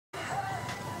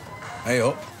Hey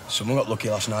up, someone got lucky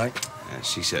last night. Yeah,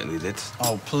 she certainly did.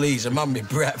 Oh, please, I'm having me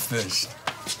breakfast.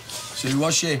 So who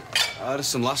was she? There's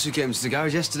some lass who came to the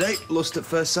garage yesterday. Lust at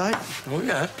first sight. Oh,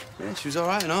 yeah? Yeah, she was all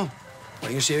right and all. What, you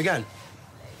gonna see her again?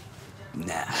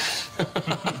 Nah.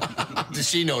 Does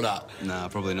she know that? Nah,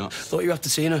 probably not. Thought you after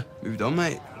seeing her. Moved on,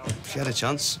 mate. She had a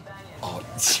chance. Oh.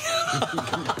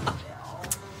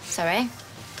 Sorry.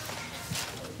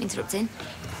 Interrupting.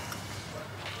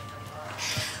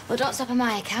 Well, don't stop on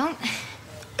my account.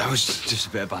 That was just a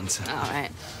bit of banter. All right.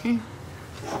 You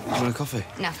want a coffee?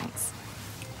 No, thanks.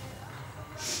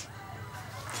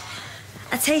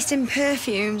 A taste in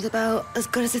perfume's about as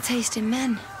good as a taste in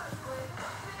men.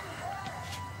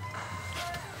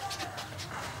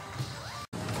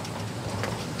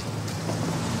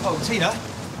 Oh, Tina.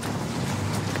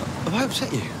 Have I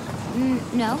upset you?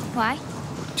 No, why?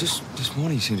 Just this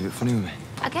morning you seemed a bit funny with me.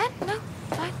 Again? No,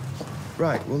 fine.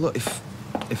 Right, well, look,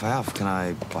 if I have, can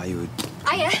I buy you a...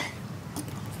 Hiya.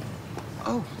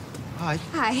 Oh, hi.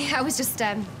 Hi, I was just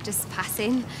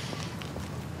passing.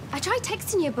 I tried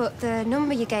texting you, but the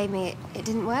number you gave me, it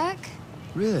didn't work.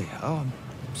 Really? Oh, I'm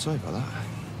sorry about that.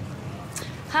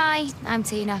 Hi, I'm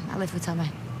Tina. I live with Tommy.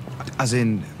 As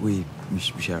in, we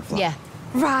share a flat? Yeah.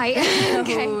 Right,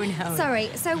 okay. Oh, no. Sorry,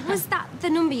 so was that the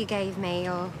number you gave me,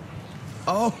 or...?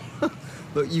 Oh,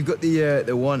 look, you've got the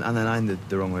one and then I'm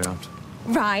the wrong way around.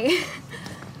 Right.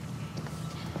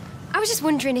 I was just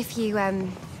wondering if you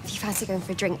fancy going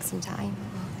for a drink sometime.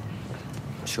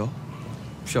 Sure.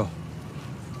 Sure.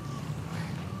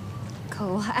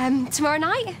 Cool. Tomorrow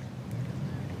night?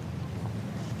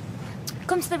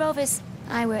 Come to the Rovers.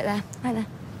 I work there. Right there.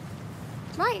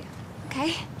 Right.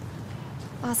 Okay.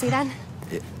 I'll see you then.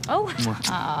 Yeah. Oh.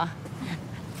 Mwah.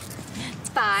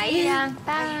 Bye. See ya.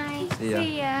 Bye. See ya.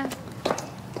 See ya.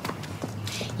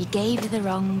 You gave her the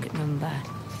wrong number.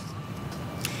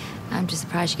 I'm just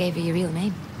surprised you gave her your real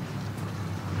name.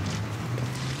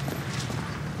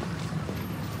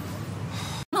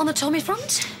 On the Tommy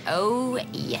front? Oh,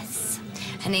 yes.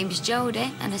 Her name's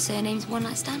Jodie, and her surname's One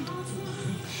Night Stand.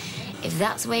 If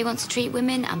that's the way you want to treat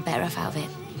women, I'm better off out of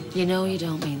it. You know you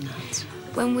don't mean that.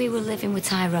 When we were living with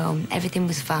Tyrone, everything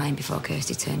was fine before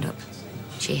Kirsty turned up.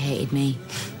 She hated me.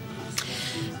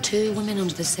 Two women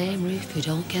under the same roof who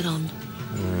don't get on.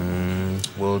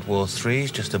 World War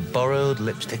III's just a borrowed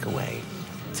lipstick away.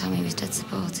 Tommy was dead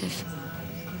supportive.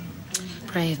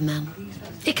 Brave man.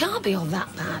 It can't be all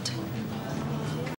that bad.